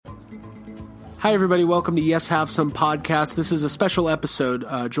Hi, everybody. Welcome to Yes Have Some Podcast. This is a special episode.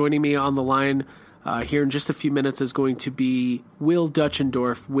 Joining me on the line here in just a few minutes is going to be Will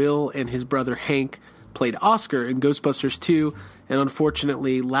Dutchendorf. Will and his brother Hank played Oscar in Ghostbusters 2, and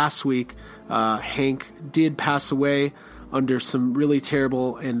unfortunately last week Hank did pass away under some really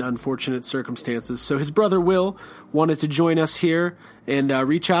terrible and unfortunate circumstances. So his brother Will wanted to join us here and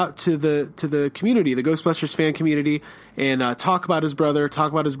reach out to the community, the Ghostbusters fan community, and talk about his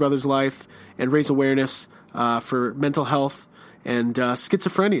brother's life, and raise awareness for mental health and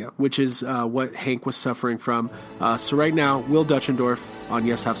schizophrenia, which is what Hank was suffering from. So right now, Will Dutchendorf on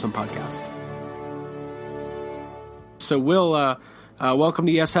Yes Have Some Podcast. So Will, welcome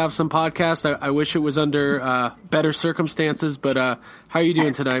to Yes Have Some Podcast. I wish it was under better circumstances, but how are you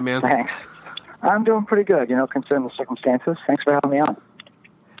doing tonight, man? Thanks. I'm doing pretty good, considering the circumstances. Thanks for having me on.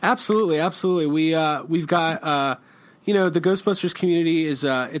 Absolutely. We've got, the Ghostbusters community is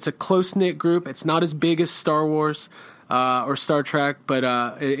it's a close-knit group. It's not as big as Star Wars or Star Trek, but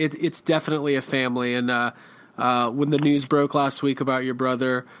it's definitely a family. And when the news broke last week about your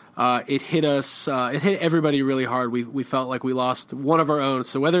brother, it hit us. It hit everybody really hard. We felt like we lost one of our own.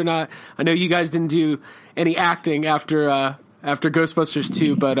 So whether or not, I know you guys didn't do any acting after Ghostbusters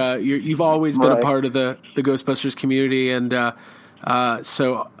 2, but you've always been a part of the Ghostbusters community, and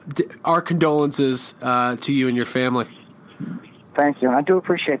so our condolences to you and your family. Thank you, and I do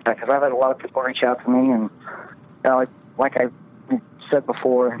appreciate that, because I've had a lot of people reach out to me, and like I said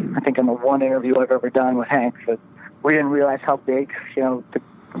before, I think in the one interview I've ever done with Hank, that we didn't realize how big, the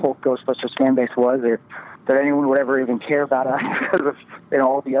whole Ghostbusters fan base was, or that anyone would ever even care about us because of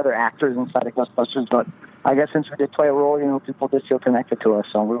all the other actors inside of Ghostbusters. But I guess since we did play a role, people did feel connected to us,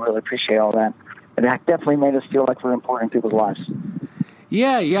 so we really appreciate all that. And that definitely made us feel like we're important in people's lives.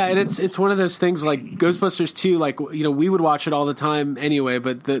 Yeah, and it's one of those things like Ghostbusters 2, we would watch it all the time anyway,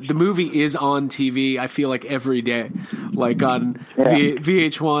 but the movie is on TV, I feel like every day, like on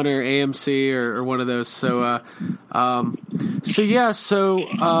VH1 or AMC or one of those. So,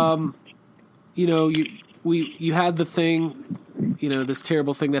 you had the thing, this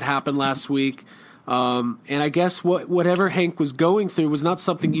terrible thing that happened last week. And I guess whatever Hank was going through was not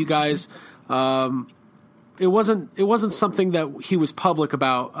something you guys, it wasn't something that he was public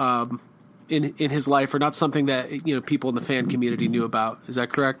about in his life, or not something that people in the fan community knew about. Is that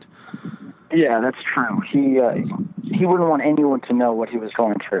correct? Yeah, that's true. He wouldn't want anyone to know what he was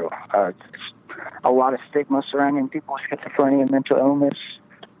going through. A lot of stigma surrounding people with schizophrenia and mental illness.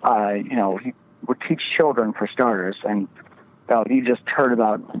 He would teach children, for starters, and you just heard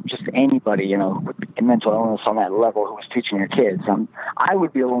about just anybody, with mental illness on that level who was teaching your kids. I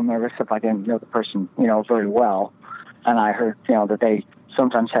would be a little nervous if I didn't know the person, very well. And I heard, that they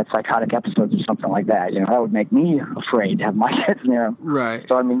sometimes had psychotic episodes or something like that. That would make me afraid to have my kids near him. Right.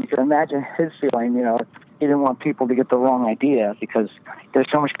 So, you can imagine his feeling, he didn't want people to get the wrong idea, because there's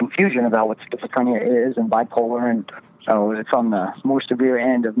so much confusion about what schizophrenia is and bipolar, and it's on the more severe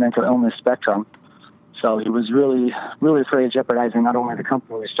end of mental illness spectrum. So he was really, really afraid of jeopardizing not only the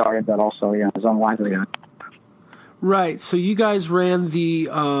company we started, but also his own livelihood. Right. So you guys ran the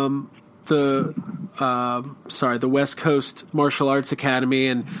West Coast Martial Arts Academy,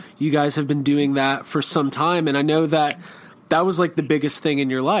 and you guys have been doing that for some time. And I know that was like the biggest thing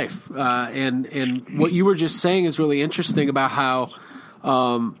in your life. And what you were just saying is really interesting about how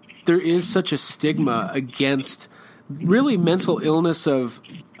there is such a stigma against really mental illness of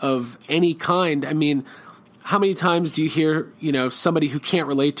any kind. I mean, how many times do you hear, somebody who can't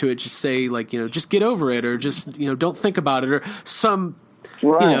relate to it just say, just get over it, or just, don't think about it, or some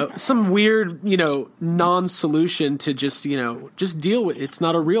weird, non-solution to just deal with it. It's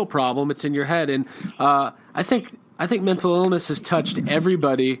not a real problem. It's in your head. And I think mental illness has touched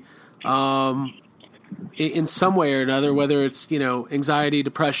everybody in some way or another, whether it's, anxiety,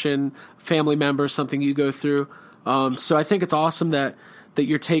 depression, family member, something you go through. So I think it's awesome that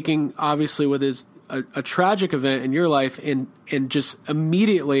you're taking, obviously, what is a tragic event in your life, and just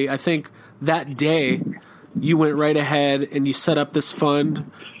immediately, I think that day, you went right ahead and you set up this fund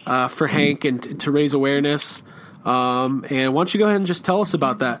for Hank and to raise awareness. And why don't you go ahead and just tell us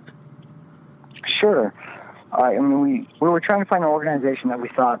about that? Sure. We were trying to find an organization that we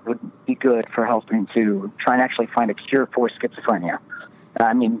thought would be good for helping to try and actually find a cure for schizophrenia.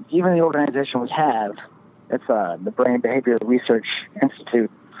 Even the organization we have, it's the Brain Behavior Research Institute.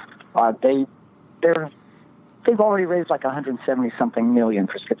 They've already raised like 170-something million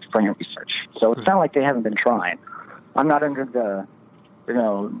for schizophrenia research. So it's not like they haven't been trying. I'm not under the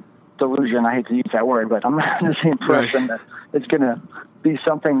delusion. I hate to use that word, but I'm under the impression that it's going to be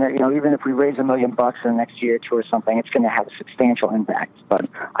something that, even if we raise $1 million in the next year or two or something, it's going to have a substantial impact. But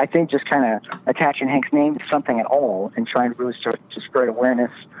I think just kind of attaching Hank's name to something at all and trying to really start to spread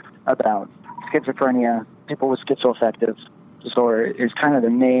awareness about schizophrenia, people with schizoaffective disorder is kind of the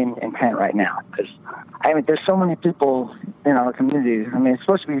main intent right now. Because, there's so many people in our community. It's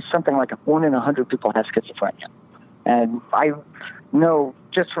supposed to be something like 1 in 100 people have schizophrenia. And I know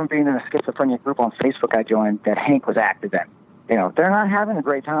just from being in a schizophrenia group on Facebook I joined that Hank was active in. They're not having a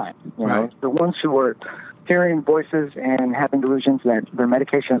great time. Right. The ones who are hearing voices and having delusions that their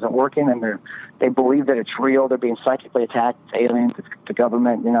medication isn't working and they believe that it's real, they're being psychically attacked, it's aliens, it's the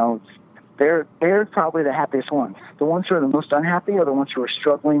government, they're probably the happiest ones. The ones who are the most unhappy are the ones who are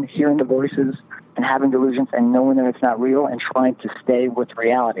struggling, hearing the voices and having delusions and knowing that it's not real and trying to stay with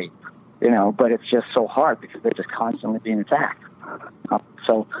reality. But it's just so hard because they're just constantly being attacked.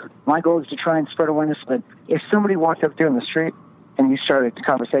 So my goal is to try and spread awareness that if somebody walked up there in the street and you started a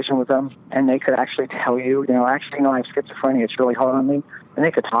conversation with them and they could actually tell you, I have schizophrenia, it's really hard on me, and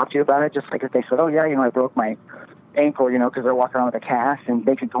they could talk to you about it, just like if they said, I broke my ankle, because they're walking around with a cast, and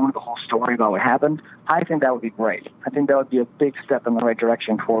they could go into the whole story about what happened. I think that would be great. I think that would be a big step in the right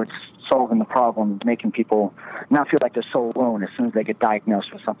direction towards solving the problem, making people not feel like they're so alone as soon as they get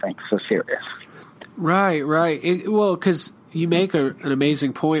diagnosed with something so serious. Right. Because you make an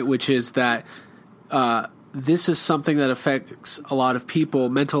amazing point, which is that this is something that affects a lot of people.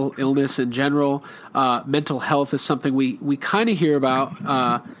 Mental illness in general, mental health is something we kind of hear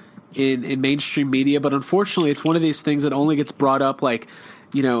about in mainstream media, but unfortunately, it's one of these things that only gets brought up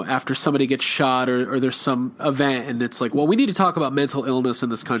after somebody gets shot or there's some event, and it's like, well, we need to talk about mental illness in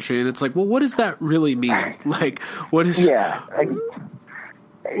this country, and it's like, well, what does that really mean? Like, what is? Yeah.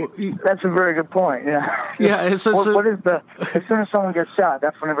 That's a very good point. Yeah. Yeah. What is as soon as someone gets shot,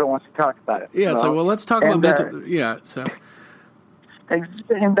 that's when everyone wants to talk about it. Yeah. It's like, well, let's talk about mental. Yeah. So.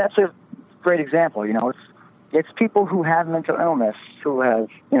 And that's a great example. It's people who have mental illness who have,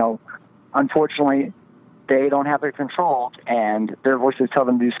 unfortunately, they don't have it controlled, and their voices tell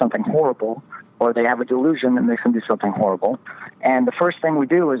them to do something horrible, or they have a delusion that makes them do something horrible. And the first thing we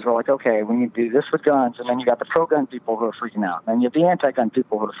do is we're like, okay, we need to do this with guns, and then you got the pro-gun people who are freaking out, and you have the anti-gun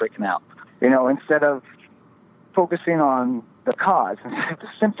people who are freaking out. Instead of focusing on the cause, the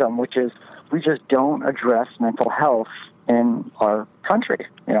symptom, which is we just don't address mental health in our country,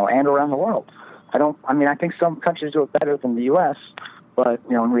 and around the world. I think some countries do it better than the U.S., but,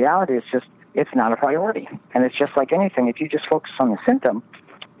 in reality, it's not a priority. And it's just like anything. If you just focus on the symptom,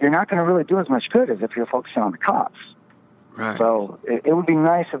 you're not going to really do as much good as if you're focusing on the cause. Right. So it would be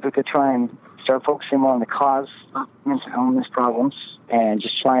nice if we could try and start focusing more on the cause of mental illness problems and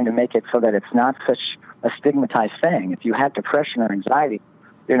just trying to make it so that it's not such a stigmatized thing. If you have depression or anxiety,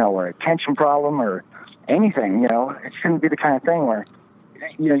 or a attention problem or anything, it shouldn't be the kind of thing where,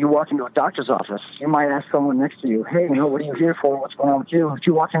 you walk into a doctor's office, you might ask someone next to you, hey, what are you here for? What's going on with you? If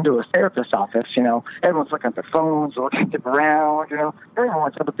you walk into a therapist's office, everyone's looking at their phones, looking at the ground, everyone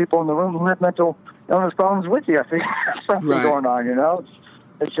wants other people in the room who have mental illness problems with you. I think there's something going on,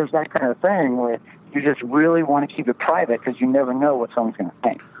 It's just that kind of thing where you just really want to keep it private because you never know what someone's going to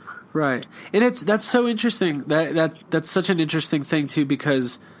think. Right. And that's so interesting. That's such an interesting thing, too,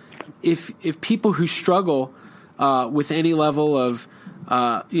 because if people who struggle with any level of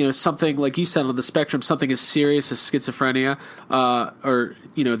something like you said on the spectrum, something as serious as schizophrenia, or,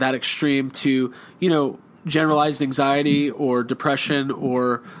 that extreme to, generalized anxiety or depression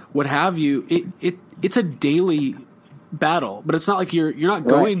or what have you, it's a daily battle, but it's not like you're not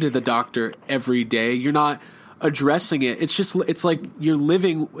going to the doctor every day. You're not addressing it. It's like you're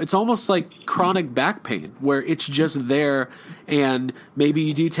living, it's almost like chronic back pain where it's just there, and maybe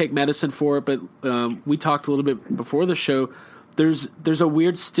you do take medicine for it. But, we talked a little bit before the show, there's a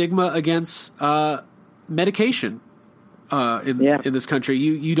weird stigma against medication in this country.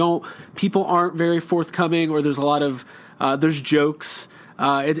 You don't, people aren't very forthcoming, or there's a lot of there's jokes.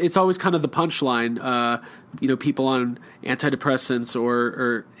 It's always kind of the punchline. People on antidepressants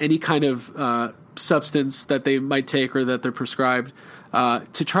or any kind of substance that they might take or that they're prescribed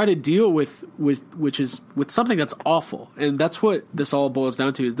to try to deal with something that's awful. And that's what this all boils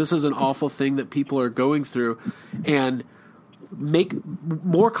down to, is this is an awful thing that people are going through, and make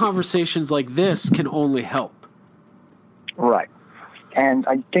more conversations like this can only help. Right. And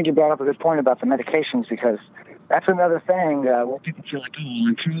I think you brought up a good point about the medications, because that's another thing where people feel like,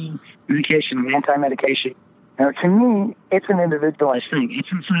 medication and anti-medication. To me, it's an individualized thing. It's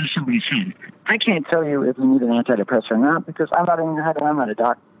inside of somebody's head. I can't tell you if you need an antidepressant or not, because I'm not in your head and I'm not a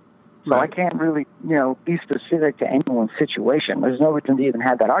doctor. So I can't really, be specific to anyone's situation. There's no reason to even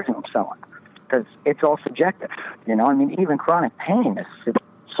have that argument with someone because it's all subjective. Even chronic pain is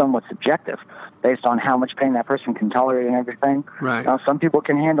somewhat subjective based on how much pain that person can tolerate and everything. Right. Some people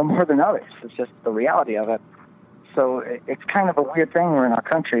can handle more than others. It's just the reality of it. So it's kind of a weird thing where in our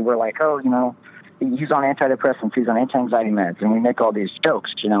country we're like, he's on antidepressants, he's on anti-anxiety meds, and we make all these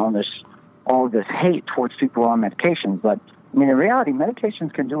jokes, and there's all this hate towards people on medications. But, in reality,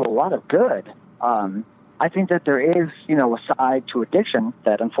 medications can do a lot of good. I think that there is, a side to addiction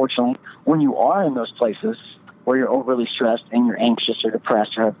that, unfortunately, when you are in those places where you're overly stressed and you're anxious or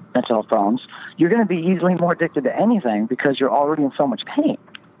depressed or have mental health problems, you're going to be easily more addicted to anything because you're already in so much pain.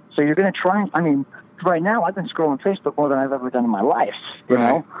 So you're going to try, right now I've been scrolling Facebook more than I've ever done in my life, you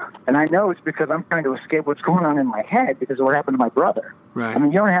know? And I know it's because I'm trying to escape what's going on in my head because of what happened to my brother. Right.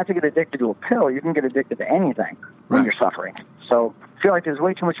 You don't have to get addicted to a pill. You can get addicted to anything when you're suffering. So I feel like there's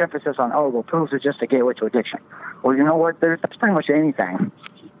way too much emphasis on, pills are just a gateway to addiction. Well, you know what? That's pretty much anything.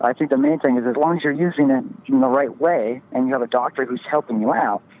 I think the main thing is as long as you're using it in the right way and you have a doctor who's helping you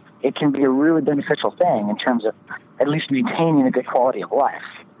out, it can be a really beneficial thing in terms of at least maintaining a good quality of life.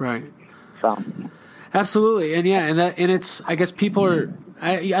 Right. So... Absolutely, and it's. I guess people are.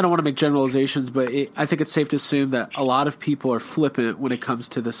 I don't want to make generalizations, but I think it's safe to assume that a lot of people are flippant when it comes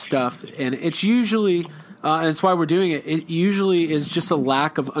to this stuff, and it's usually, and it's why we're doing it. It usually is just a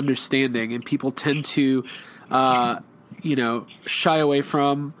lack of understanding, and people tend to, shy away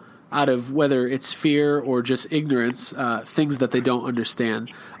from, out of whether it's fear or just ignorance, things that they don't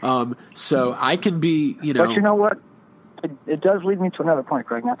understand. So I can be, But you know what? It does lead me to another point,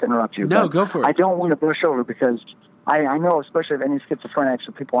 Greg, not to interrupt you. No, go for it. I don't want to brush over because I know, especially if any schizophrenics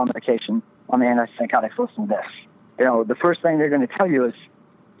or people on medication, on the antipsychotics, listen to this. The first thing they're going to tell you is,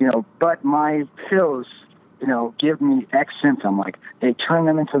 but my pills, give me X symptom. Like, they turn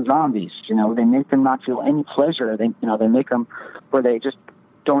them into zombies. They make them not feel any pleasure. They make them where they just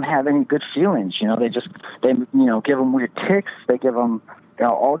don't have any good feelings. They give them weird tics. They give them...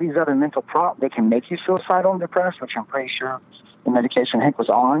 all these other mental problems, they can make you suicidal and depressed, which I'm pretty sure the medication Hank was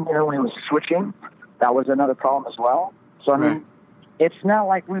on, when he was switching, that was another problem as well. So, it's not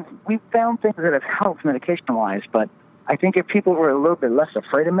like we've found things that have helped medication-wise, but I think if people were a little bit less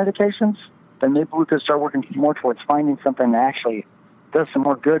afraid of medications, then maybe we could start working more towards finding something that actually does some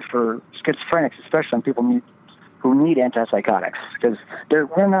more good for schizophrenics, especially people who need antipsychotics. Because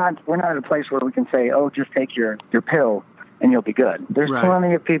we're not at a place where we can say, just take your pill, and you'll be good. There's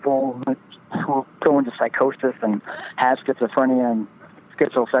plenty of people who go into psychosis and have schizophrenia and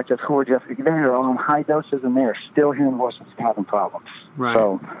schizoaffective who are just, they're on high doses and they're still hearing voices and having problems. Right.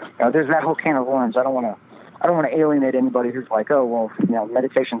 So there's that whole can of worms. I don't want to alienate anybody who's like,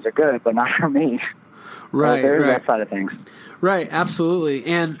 medications are good, but not for me. Right. There's that side of things. Right. Absolutely.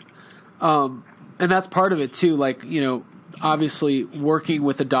 And that's part of it too. Like, obviously working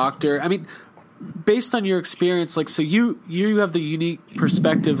with a doctor. Based on your experience, so you have the unique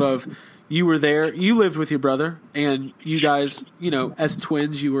perspective of you were there, you lived with your brother, and you guys, as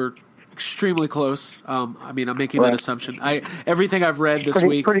twins, you were extremely close. I'm making that assumption. Everything I've read this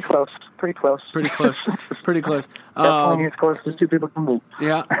week, pretty close. Definitely as close as two people can be.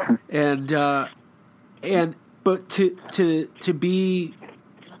 Yeah, but to be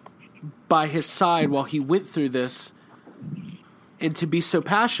by his side while he went through this. And to be so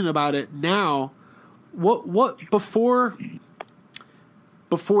passionate about it now, what before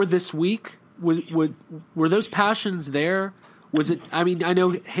this week were those passions there? Was it? I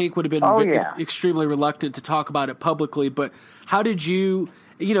know Hank would have been extremely reluctant to talk about it publicly, but how did you?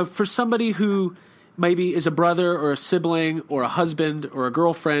 For somebody who maybe is a brother or a sibling or a husband or a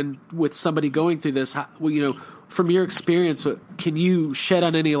girlfriend with somebody going through this, from your experience, can you shed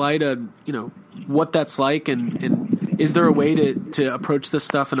on any light on what that's like and is there a way to approach this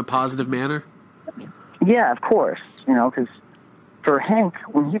stuff in a positive manner? Yeah, of course. Because for Hank,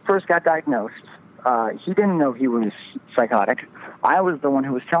 when he first got diagnosed, he didn't know he was psychotic. I was the one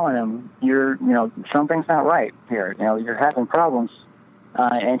who was telling him, something's not right here. You're having problems.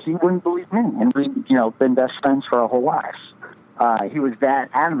 And he wouldn't believe me. And we'd, been best friends for our whole lives. He was that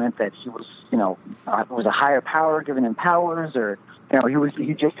adamant that he was, it was a higher power giving him powers or,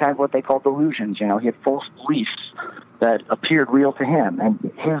 he just had what they call delusions. He had false beliefs that appeared real to him.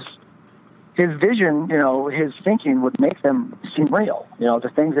 And his vision, his thinking would make them seem real. The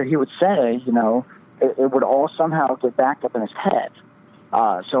things that he would say, it would all somehow get backed up in his head.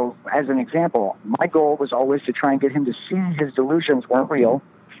 So as an example, my goal was always to try and get him to see his delusions weren't real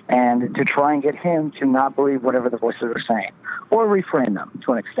and to try and get him to not believe whatever the voices are saying or reframe them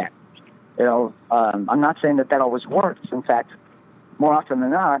to an extent. I'm not saying that always works. In fact, more often than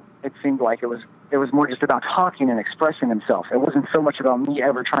not, it seemed like it was more just about talking and expressing himself. It wasn't so much about me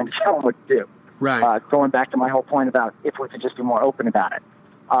ever trying to tell him what to do. Right. Going back to my whole point about if we could just be more open about it.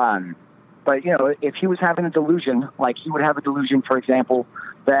 But, you know, if he was having a delusion, like he would have a delusion, for example,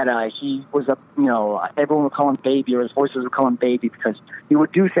 that he was everyone would call him baby, or his voices would call him baby, because he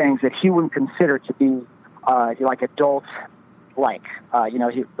would do things that he wouldn't consider to be like adult-like,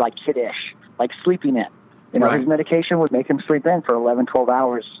 like kiddish, like sleeping in. You know, His medication would make him sleep in for 11, 12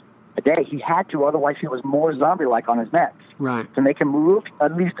 hours a day. He had to, otherwise he was more zombie-like on his meds. Right. To make him move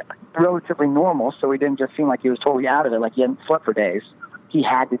at least relatively normal, so he didn't just seem like he was totally out of it, like he hadn't slept for days. He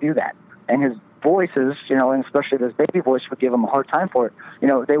had to do that. And his voices, you know, and especially this baby voice would give him a hard time for it. You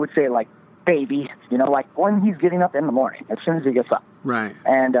know, they would say like, baby, you know, like when he's getting up in the morning, as soon as he gets up. Right.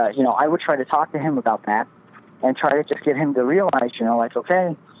 And, I would try to talk to him about that and try to just get him to realize, you know, like,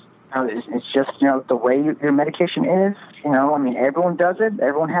 okay, it's just, you know, the way your medication is, you know, I mean, everyone does it.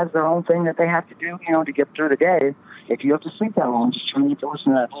 Everyone has their own thing that they have to do, you know, to get through the day. If you have to sleep that long, just try to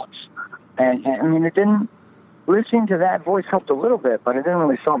listen to that voice. And I mean, listening to that voice helped a little bit, but it didn't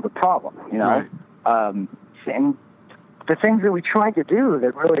really solve the problem, you know. Right. And the things that we tried to do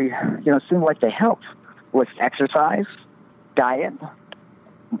that really, you know, seemed like they helped was exercise, diet,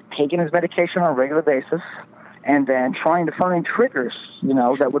 taking his medication on a regular basis, and then trying to find triggers, you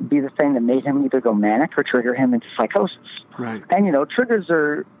know, that would be the thing that made him either go manic or trigger him into psychosis. Right. And, you know, triggers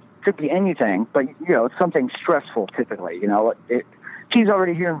could be anything, but, you know, it's something stressful typically, you know. He's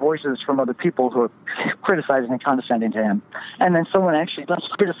already hearing voices from other people who are criticizing and condescending to him. And then someone actually does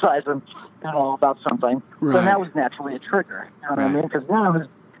criticize him, you know, about something. Right. Then that was naturally a trigger. You know what I mean? Because now his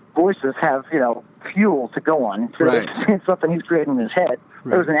voices have, you know, fuel to go on. So it's something he's creating in his head.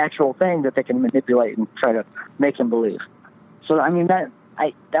 Right. There's an actual thing that they can manipulate and try to make him believe. So, I mean, that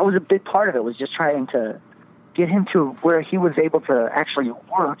was a big part of it, was just trying to get him to where he was able to actually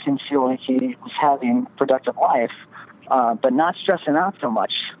work and feel like he was having a productive life. But not stressing out so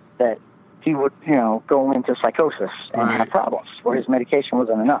much that he would, you know, go into psychosis and have problems where his medication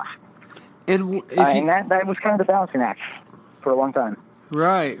wasn't enough. And that was kind of the balancing act for a long time.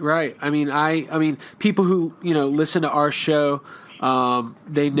 Right. I mean, people who, you know, listen to our show,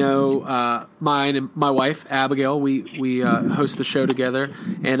 they know mine and my wife Abigail. We host the show together,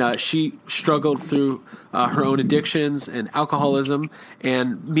 and she struggled through her own addictions and alcoholism,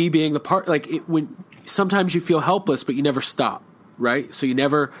 and me being the part when. Sometimes you feel helpless, but you never stop, right? So you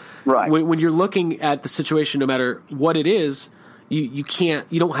never, when you're looking at the situation, no matter what it is, you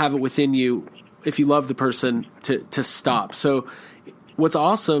don't have it within you, if you love the person, to stop. So what's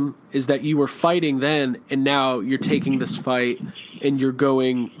awesome is that you were fighting then, and now you're taking this fight and you're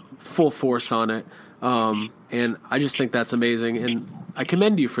going full force on it. And I just think that's amazing. And I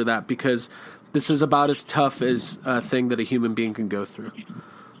commend you for that, because this is about as tough as a thing that a human being can go through.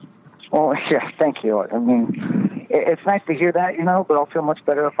 Well, yeah, thank you. I mean, it's nice to hear that, you know, but I'll feel much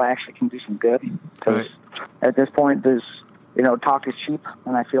better if I actually can do some good. Because at this point, you know, talk is cheap,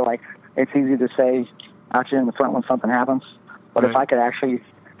 and I feel like it's easy to say out here in the front when something happens. But if I could actually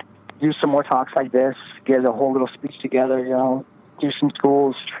do some more talks like this, get a whole little speech together, you know, do some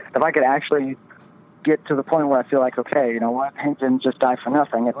schools, if I could actually get to the point where I feel like, okay, you know what, Hank didn't just die for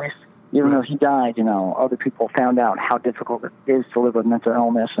nothing, at least. Even though he died, you know, other people found out how difficult it is to live with mental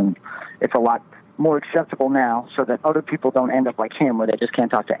illness, and it's a lot more acceptable now, so that other people don't end up like him, where they just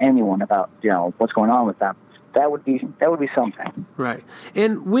can't talk to anyone about, you know, what's going on with them. That would be something. Right.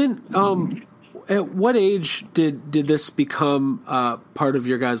 And when, at what age did this become part of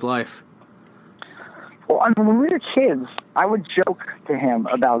your guys' life? Well, I mean, when we were kids, I would joke to him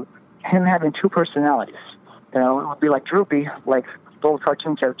about him having two personalities. You know, it would be like Droopy, like the old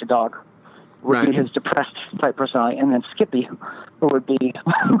cartoon character dog, would be his depressed type personality, and then Skippy, who would be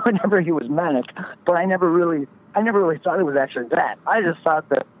whenever he was manic. But I never really thought it was actually that. I just thought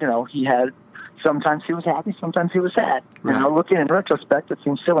that, you know, sometimes he was happy, sometimes he was sad. You know, looking in retrospect, it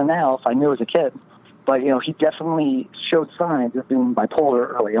seems silly now if I knew as a kid. But, you know, he definitely showed signs of being bipolar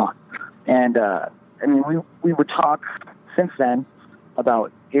early on. And, I mean, we would talk since then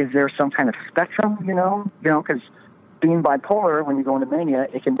about, is there some kind of spectrum, you know, because being bipolar, when you go into mania,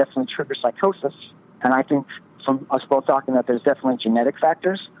 it can definitely trigger psychosis. And I think from us both talking that there's definitely genetic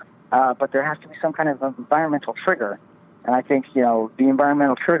factors, but there has to be some kind of environmental trigger. And I think, you know, the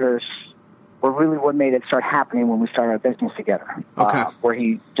environmental triggers were really what made it start happening when we started our business together, where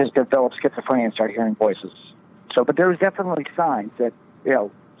he just developed schizophrenia and started hearing voices. So, but there was definitely signs that, you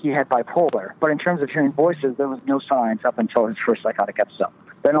know, he had bipolar. But in terms of hearing voices, there was no signs up until his first psychotic episode.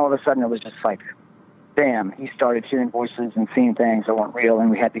 Then all of a sudden it was just like, bam, he started hearing voices and seeing things that weren't real, and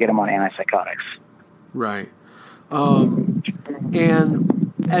we had to get him on antipsychotics. Right.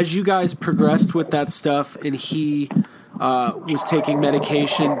 And as you guys progressed with that stuff, and he was taking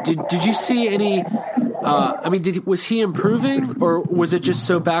medication, did you see any? Was he improving, or was it just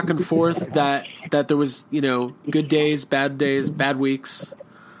so back and forth that there was, good days, bad weeks?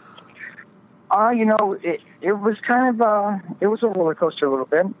 It was kind of it was a roller coaster a little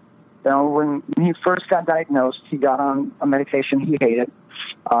bit. When he first got diagnosed, he got on a medication he hated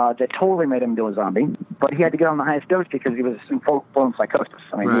that totally made him into a zombie. But he had to get on the highest dose because he was in full-blown psychosis.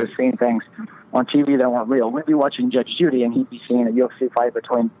 Right. He was seeing things on TV that weren't real. We'd be watching Judge Judy, and he'd be seeing a UFC fight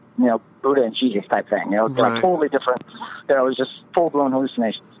between, Buddha and Jesus type thing. Right. Totally different. It was just full-blown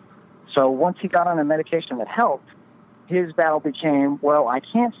hallucinations. So once he got on a medication that helped, his battle became, well, I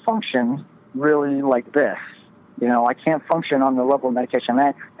can't function really like this. I can't function on the level of medication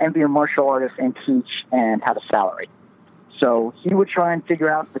and be a martial artist and teach and have a salary. So he would try and figure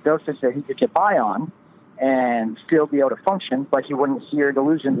out the dosage that he could get by on and still be able to function, but he wouldn't hear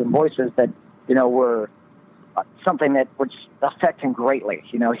delusions and voices that, were something that would affect him greatly.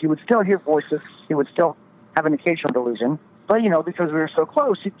 He would still hear voices. He would still have an occasional delusion. But, because we were so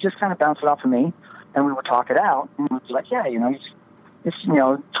close, he'd just kind of bounce it off of me, and we would talk it out. And we'd be like, yeah, it's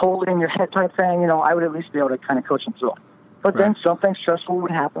totally in your head type thing. I would at least be able to kind of coach him through it. But then something stressful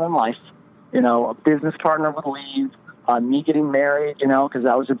would happen in life. A business partner would leave, me getting married, because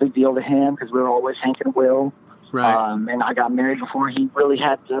that was a big deal to him because we were always Hank and Will. Right. And I got married before he really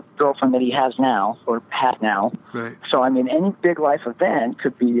had the girlfriend that he has now, or had now. Right. So, any big life event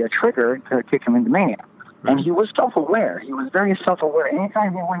could be a trigger to kick him into mania. Right. And he was self-aware. He was very self-aware.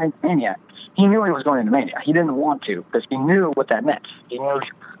 Anytime he went into mania, he knew he was going into mania. He didn't want to because he knew what that meant. He knew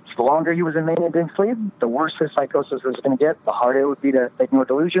the longer he was in mania and didn't sleep, the worse his psychosis was going to get, the harder it would be to ignore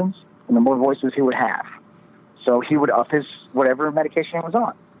delusions, and the more voices he would have. So he would up his whatever medication he was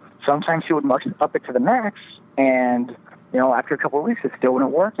on. Sometimes he would up it to the max, and, after a couple of weeks, it still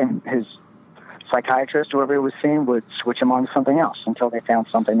wouldn't work, and his psychiatrist, whoever he was seeing, would switch him on to something else until they found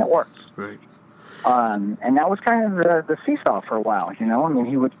something that worked. Right. And that was kind of the seesaw for a while,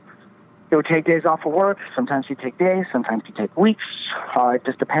 He would take days off of work. Sometimes he'd take days. Sometimes he'd take weeks.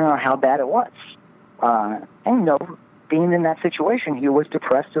 Just depending on how bad it was. And, being in that situation, he was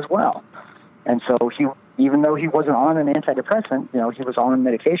depressed as well. And so even though he wasn't on an antidepressant, he was on a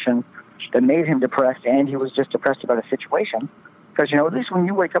medication that made him depressed, and he was just depressed about a situation. Because, at least when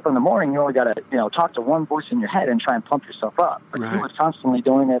you wake up in the morning, you only got to, talk to one voice in your head and try and pump yourself up. But he was constantly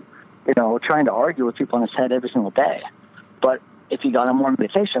doing it, trying to argue with people in his head every single day. But if he got on more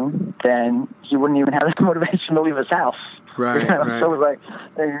medication, then he wouldn't even have the motivation to leave his house. Right, right. So it was like,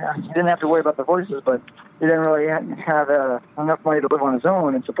 he didn't have to worry about the voices, but he didn't really have enough money to live on his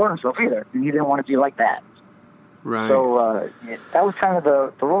own and support himself either. He didn't want to be like that. Right. So that was kind of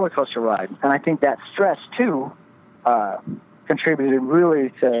the roller coaster ride. And I think that stress, too, contributed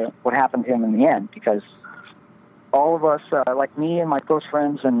really to what happened to him in the end, because all of us, like me and my close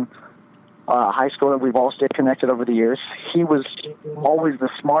friends and high school, we've all stayed connected over the years. He was always the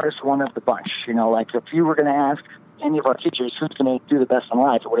smartest one of the bunch. Like if you were going to ask any of our teachers who's going to do the best in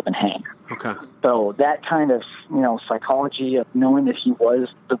life, it would have been Hank. Okay. So that kind of, psychology of knowing that he was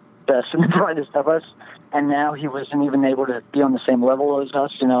the best and the brightest of us, and now he wasn't even able to be on the same level as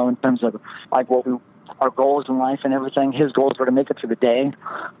us, in terms of like our goals in life and everything. His goals were to make it through the day.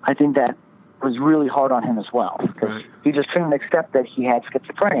 I think that was really hard on him as well, because he just couldn't accept that he had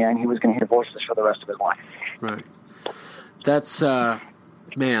schizophrenia and he was going to hear voices for the rest of his life. Right. That's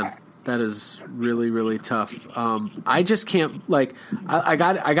man, that is really, really tough. I just can't, I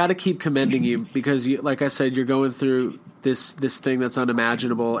got to keep commending you, because you, like I said, you're going through this thing that's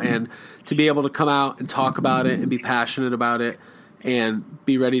unimaginable, and to be able to come out and talk about it and be passionate about it and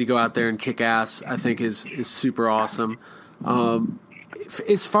be ready to go out there and kick ass, I think is super awesome.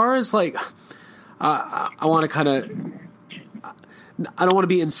 As far as I want to kind of, I don't want to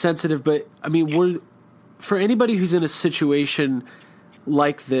be insensitive, but I mean, for anybody who's in a situation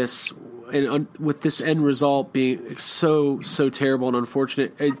like this, and with this end result being so terrible and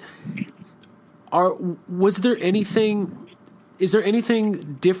unfortunate, is there anything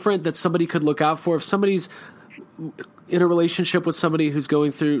different that somebody could look out for if somebody's in a relationship with somebody who's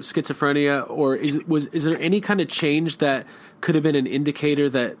going through schizophrenia, or is there any kind of change that could have been an indicator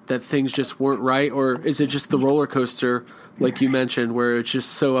that things just weren't right, or is it just the roller coaster like you mentioned, where it's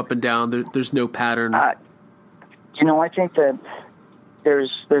just so up and down, there's no pattern? I think that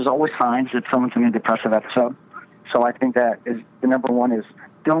there's always signs that someone's in a depressive episode. So I think that is the number one is,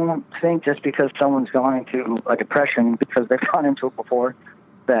 don't think just because someone's gone into a depression because they've gone into it before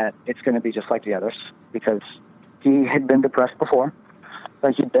that it's going to be just like the others, because he had been depressed before.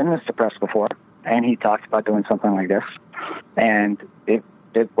 He'd been this depressed before, and he talked about doing something like this. and it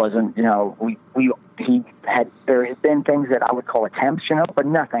wasn't, there had been things that I would call attempts, but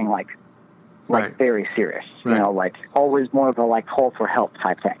nothing like Right. very serious, Right. like always more of a like call for help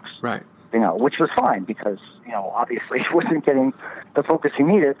type things, Right. which was fine because, obviously he wasn't getting the focus he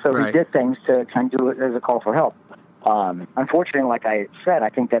needed. So Right. he did things to kind of do it as a call for help. Unfortunately, like I said, I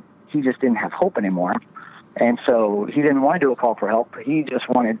think that he just didn't have hope anymore. And so he didn't want to do a call for help. He just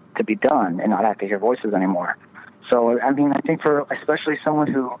wanted to be done and not have to hear voices anymore. So, I mean, I think for especially someone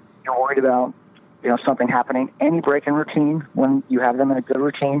who you're worried about, something happening, any break in routine when you have them in a good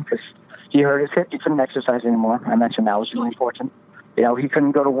routine, because he hurt his hip, he couldn't exercise anymore. I mentioned that was really important. He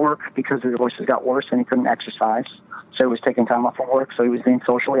couldn't go to work because his voices got worse and he couldn't exercise. So he was taking time off from work. So he was being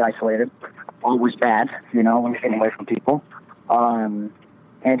socially isolated. Always bad, when you're getting away from people. And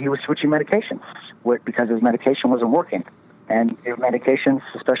he was switching medications because his medication wasn't working. And your medications,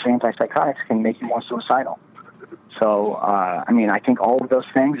 especially antipsychotics, can make you more suicidal. So, I think all of those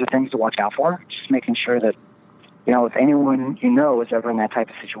things are things to watch out for. Just making sure that, if anyone is ever in that type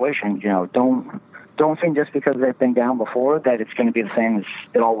of situation, don't think just because they've been down before that it's going to be the same as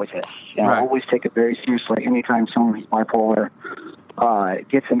it always is. Right. Always take it very seriously anytime someone who's bipolar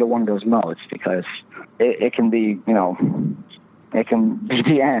gets into one of those modes, because it can be, it can be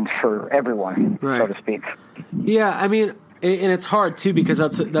the end for everyone, Right. so to speak. Yeah, I mean, and it's hard too because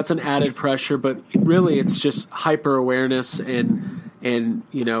that's an added pressure, but really it's just hyper awareness and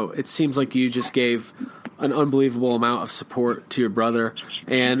it seems like you just gave an unbelievable amount of support to your brother,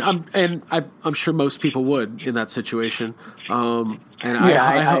 and I'm sure most people would in that situation.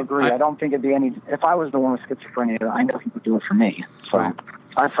 I agree. I don't think it'd be any. If I was the one with schizophrenia, I know he would do it for me. So Right.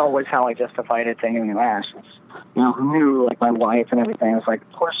 That's always how I justified it to anyone who asked. Who knew like my wife and everything. I was like,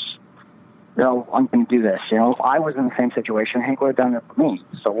 of course, I'm going to do this. If I was in the same situation, Hank would have done it for me.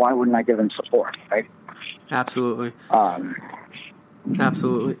 So why wouldn't I give him support, right? Absolutely.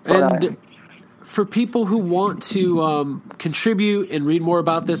 Absolutely. But, And for people who want to contribute and read more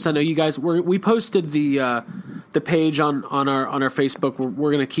about this, I know you guys we posted the page on our Facebook.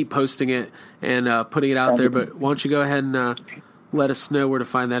 We're going to keep posting it and putting it out there. But why don't you go ahead and let us know where to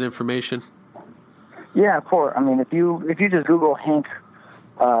find that information? Yeah, of course. I mean, if you just Google Hank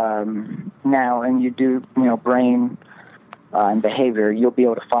now and you do brain and behavior, you'll be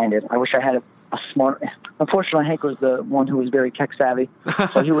able to find it. I wish I had a smart. Unfortunately, Hank was the one who was very tech savvy,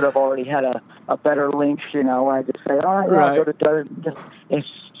 so he would have already had a better link. I just say, all right, Right. Go to it's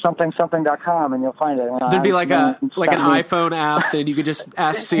something.com and you'll find it. There'd be like an iPhone app, then you could just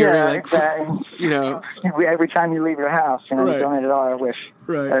ask Siri, yeah, like, exactly. Every time you leave your house, you Right. donate a dollar. I wish.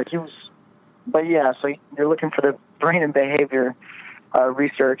 Right. But yeah, so you're looking for the brain and behavior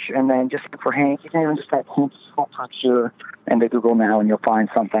research, and then just look for Hank. You can even just type Hank Cure into Google now, and you'll find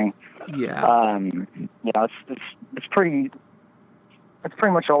something. Yeah. It's pretty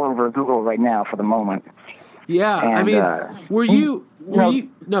much all over Google right now for the moment. Yeah. And, I mean, were you?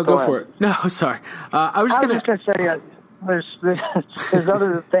 No, go for it. No, sorry. I was just going to say there's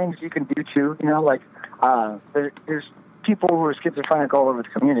other things you can do too. There's people who are schizophrenic all over the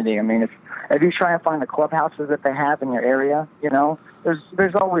community. I mean, if you try and find the clubhouses that they have in your area,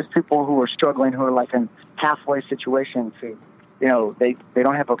 there's always people who are struggling, who are like in halfway situations who, they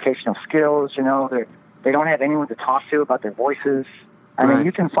don't have vocational skills, they don't have anyone to talk to about their voices. I mean,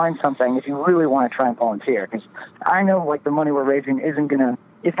 you can find something if you really want to try and volunteer. Because I know, like, the money we're raising isn't going to...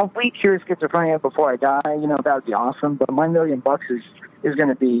 If we cure schizophrenia before I die, that would be awesome. But my $1 million is going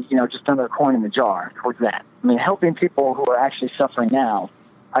to be, just another coin in the jar towards that. I mean, helping people who are actually suffering now,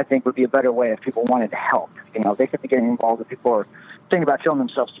 I think, would be a better way if people wanted to help. They could be getting involved if people are thinking about killing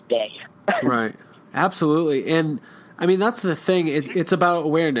themselves today. Right. Absolutely. And, I mean, that's the thing. It's about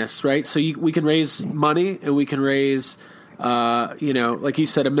awareness, right? So we can raise money and we can raise... like you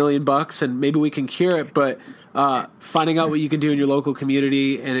said, $1 million, and maybe we can cure it, but finding out what you can do in your local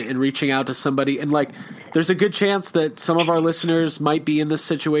community and reaching out to somebody. And like, there's a good chance that some of our listeners might be in this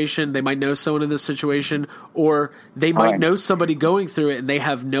situation. They might know someone in this situation, or they might know somebody going through it and they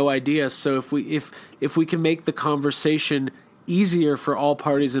have no idea. So if we can make the conversation easier for all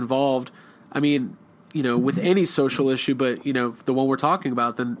parties involved, I mean, with any social issue, but the one we're talking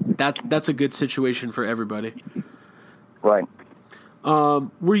about, then that's a good situation for everybody. Right.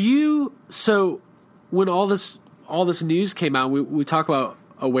 Were you, so when all this news came out, we talk about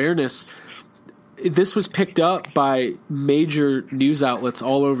awareness, this was picked up by major news outlets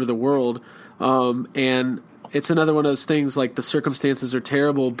all over the world. And it's another one of those things, like, the circumstances are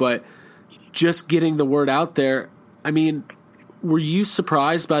terrible, but just getting the word out there. I mean, were you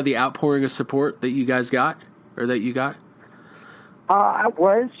surprised by the outpouring of support that you guys got, or that you got? I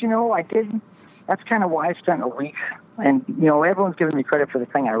was, I did. That's kind of why I spent a week And, you know, everyone's giving me credit for the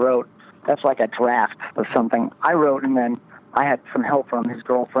thing I wrote. That's like a draft of something I wrote, and then I had some help from his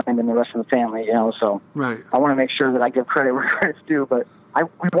girlfriend and the rest of the family, you know, so right. I want to make sure that I give credit where credit's due, but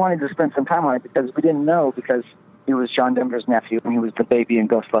we wanted to spend some time on it because we didn't know, because he was John Denver's nephew and he was the baby in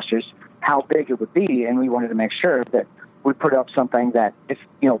Ghostbusters, how big it would be, and we wanted to make sure that we put up something that if,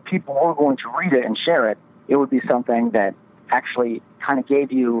 you know, people were going to read it and share it, it would be something that actually kind of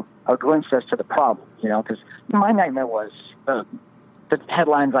gave you a glimpse as to the problem, you know, because my nightmare was the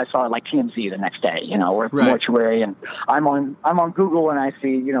headlines I saw at like TMZ the next day, you know, or right. Mortuary, and I'm on Google and I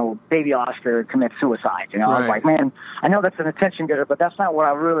see, you know, baby Oscar commit suicide, you know, right. I was like, man, I know that's an attention getter, but that's not what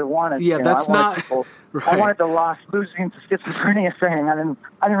I really wanted. Yeah, you know? that's not. People, right. I wanted the lost losing to schizophrenia thing. I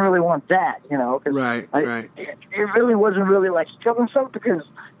didn't really want that, you know. Cause right. It really wasn't really like he killed himself because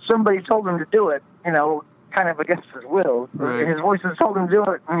somebody told him to do it, you know, kind of against his will. Right. His voices told him to do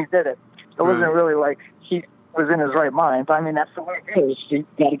it, and he did it. It wasn't really like he was in his right mind. I mean, that's the way it goes. You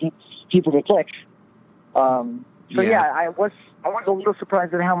got to get people to click. I was a little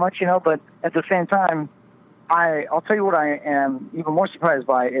surprised at how much, you know, but at the same time, I'll tell you what I am even more surprised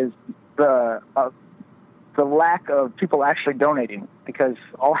by is the lack of people actually donating, because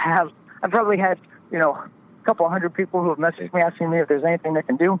I've probably had, you know, a couple hundred people who have messaged me asking me if there's anything they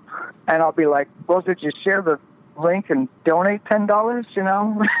can do, and I'll be like, well, did you share the link and donate $10, you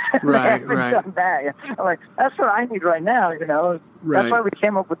know? Right, right. Done that. I'm like, that's what I need right now, you know? Right. That's why we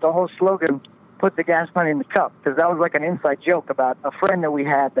came up with the whole slogan, put the gas money in the cup, because that was like an inside joke about a friend that we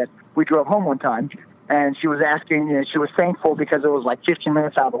had that we drove home one time, and she was asking, you know, she was thankful because it was like 15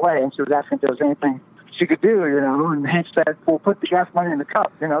 minutes out of the way, and she was asking if there was anything she could do, you know, and Hank said, well, put the gas money in the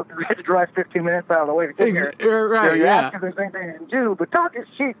cup, you know, because we had to drive 15 minutes out of the way to get here. Right, you know, yeah. ask if there's anything you can do, but talk is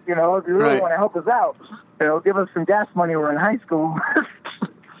cheap, you know, if you really want to help us out, you know, give us some gas money. We're in high school.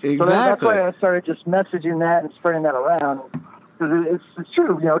 Exactly. So that's why I started just messaging that and spreading that around. It's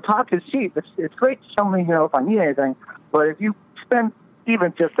true, you know, talk is cheap. It's great to tell me, you know, if I need anything, but if you spend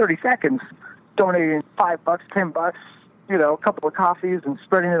even just 30 seconds donating $5, $10, you know, a couple of coffees and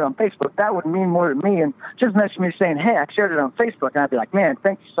spreading it on Facebook, that would mean more to me. And just message me saying, hey, I shared it on Facebook, and I'd be like, man,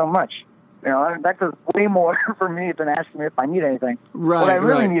 thank you so much. You know, that does way more for me than asking me if I need anything. Right, what I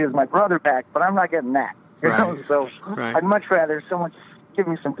really need is my brother back, but I'm not getting that. You know? So I'd much rather someone give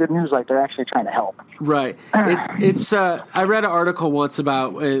me some good news like they're actually trying to help. Right. It's I read an article once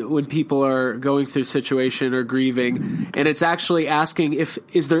about when people are going through situation or grieving, and it's actually asking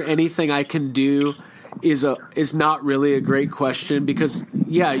is there anything I can do is not really a great question, because,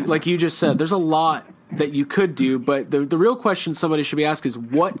 yeah, like you just said, there's a lot that you could do, but the real question somebody should be asked is,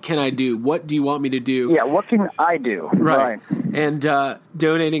 what can I do? What do you want me to do? Yeah, what can I do? Right. And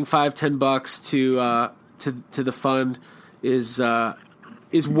donating $5-10 to the fund is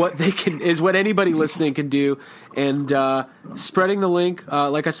what they can, is what anybody listening can do. And spreading the link,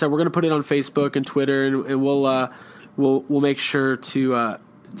 like I said, we're going to put it on Facebook and Twitter, and we'll make sure to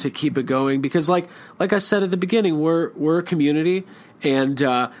keep it going, because like I said at the beginning, we're a community, and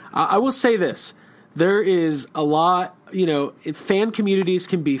I will say this: there is a lot, you know, fan communities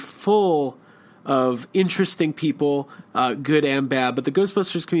can be full of interesting people, good and bad, but the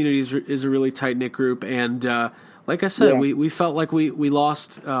Ghostbusters community is a really tight knit group, and like I said, we felt like we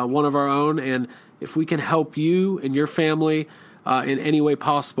lost one of our own, and if we can help you and your family in any way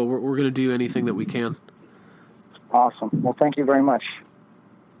possible, we're going to do anything that we can. Awesome. Well, thank you very much.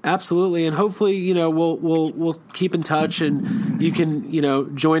 Absolutely, and hopefully, you know, we'll keep in touch, and you can, you know,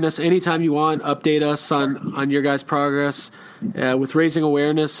 join us anytime you want. Update us on your guys' progress with raising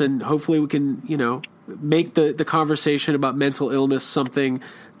awareness, and hopefully we can, you know, make the conversation about mental illness something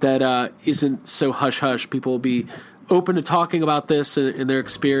that isn't so hush hush. People will be open to talking about this and their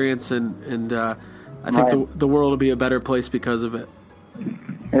experience, and I think the world will be a better place because of it.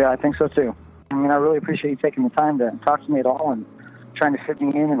 Yeah, I think so too. I mean, I really appreciate you taking the time to talk to me at all and trying to fit me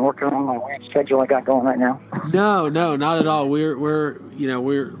in and working on my weird schedule I got going right now. No, not at all. We're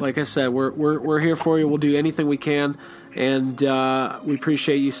like I said, we're here for you. We'll do anything we can, and we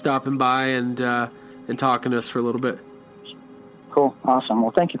appreciate you stopping by and talking to us for a little bit. Cool, awesome.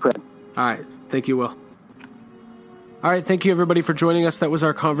 Well, thank you, Craig. All right, thank you, Will. All right, thank you everybody for joining us. That was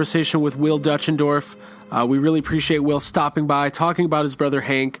our conversation with Will Dutchendorf. We really appreciate Will stopping by, talking about his brother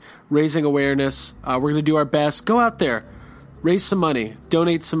Hank, raising awareness. We're going to do our best. Go out there. Raise some money,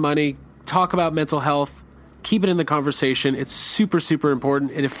 donate some money, talk about mental health, keep it in the conversation. It's super, super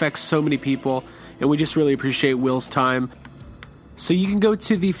important. It affects so many people, and we just really appreciate Will's time. So you can go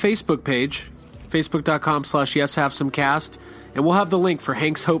to the Facebook page, facebook.com/yeshavesomecast, and we'll have the link for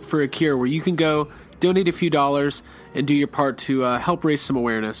Hank's Hope for a Cure, where you can go donate a few dollars and do your part to help raise some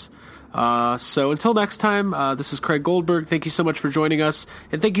awareness. So until next time, this is Craig Goldberg. Thank you so much for joining us,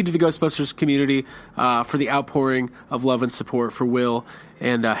 and thank you to the Ghostbusters community for the outpouring of love and support for Will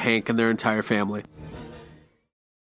and Hank and their entire family.